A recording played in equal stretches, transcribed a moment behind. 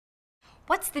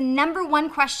What's the #1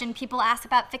 question people ask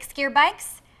about fixed gear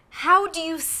bikes? How do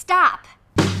you stop?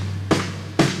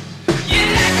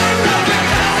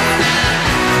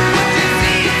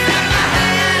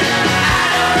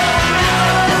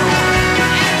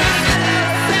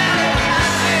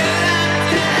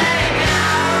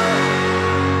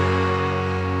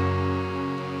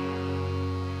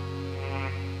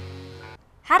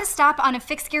 How to stop on a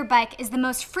fixed gear bike is the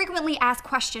most frequently asked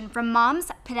question from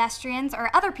moms, pedestrians,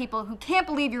 or other people who can't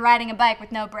believe you're riding a bike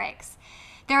with no brakes.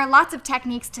 There are lots of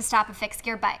techniques to stop a fixed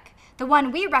gear bike. The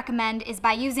one we recommend is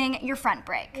by using your front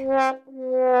brake.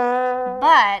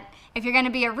 But if you're going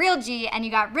to be a real G and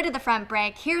you got rid of the front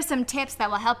brake, here's some tips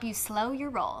that will help you slow your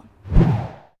roll.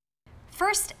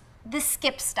 First, the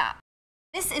skip stop.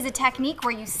 This is a technique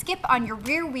where you skip on your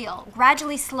rear wheel,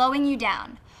 gradually slowing you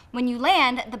down. When you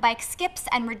land, the bike skips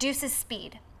and reduces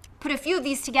speed. Put a few of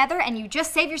these together and you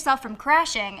just save yourself from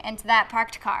crashing into that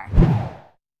parked car.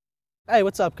 Hey,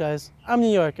 what's up guys? I'm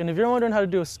New York, and if you're wondering how to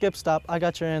do a skip stop, I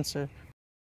got your answer.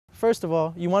 First of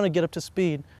all, you want to get up to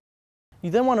speed.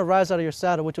 You then want to rise out of your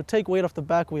saddle, which will take weight off the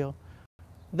back wheel.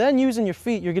 Then using your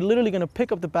feet, you're literally going to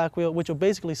pick up the back wheel, which will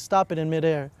basically stop it in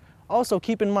midair. Also,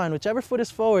 keep in mind, whichever foot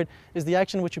is forward is the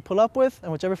action which you pull up with,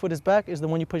 and whichever foot is back is the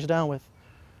one you push down with.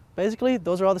 Basically,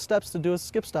 those are all the steps to do a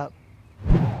skip stop.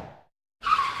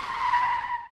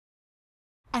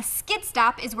 A skid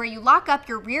stop is where you lock up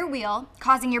your rear wheel,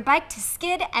 causing your bike to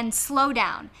skid and slow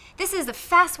down. This is a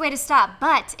fast way to stop,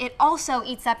 but it also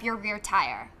eats up your rear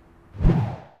tire.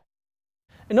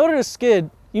 In order to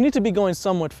skid, you need to be going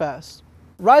somewhat fast.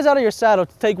 Rise out of your saddle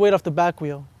to take weight off the back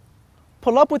wheel.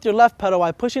 Pull up with your left pedal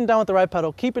while pushing down with the right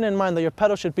pedal, keeping in mind that your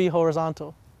pedal should be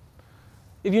horizontal.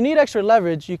 If you need extra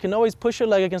leverage, you can always push your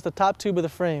leg against the top tube of the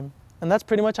frame, and that's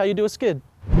pretty much how you do a skid.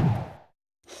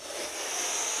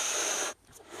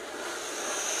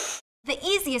 The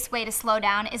easiest way to slow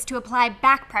down is to apply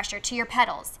back pressure to your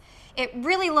pedals. It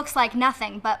really looks like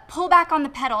nothing, but pull back on the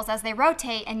pedals as they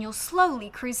rotate and you'll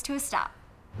slowly cruise to a stop.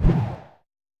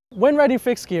 When riding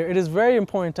fixed gear, it is very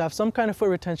important to have some kind of foot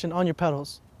retention on your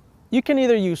pedals. You can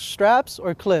either use straps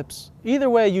or clips. Either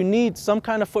way, you need some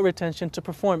kind of foot retention to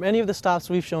perform any of the stops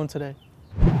we've shown today.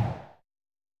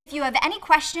 If you have any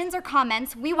questions or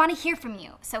comments, we want to hear from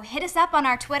you. So hit us up on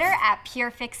our Twitter at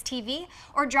PureFixTV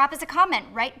or drop us a comment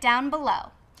right down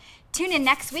below. Tune in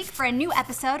next week for a new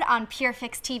episode on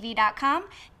PureFixTV.com.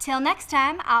 Till next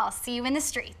time, I'll see you in the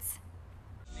streets.